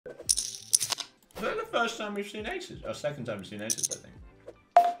first time we've seen aces. Or second time we've seen aces, I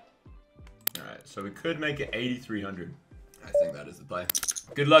think. Alright, so we could make it 8,300. I think that is the play.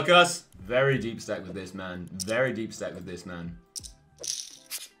 Good luck, us. Very deep stack with this, man. Very deep stack with this, man.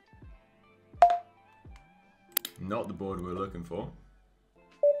 Not the board we're looking for.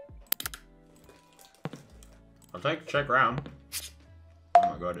 I'll take a check round. Oh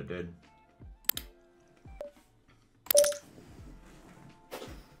my god, it did.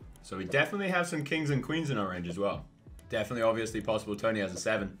 So we definitely have some kings and queens in our range as well. Definitely, obviously possible. Tony has a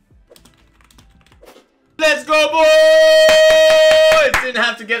 7. Let's go, boys! Didn't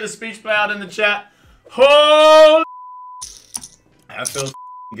have to get the speech play out in the chat. Holy! I feel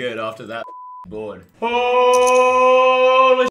good after that board. Holy!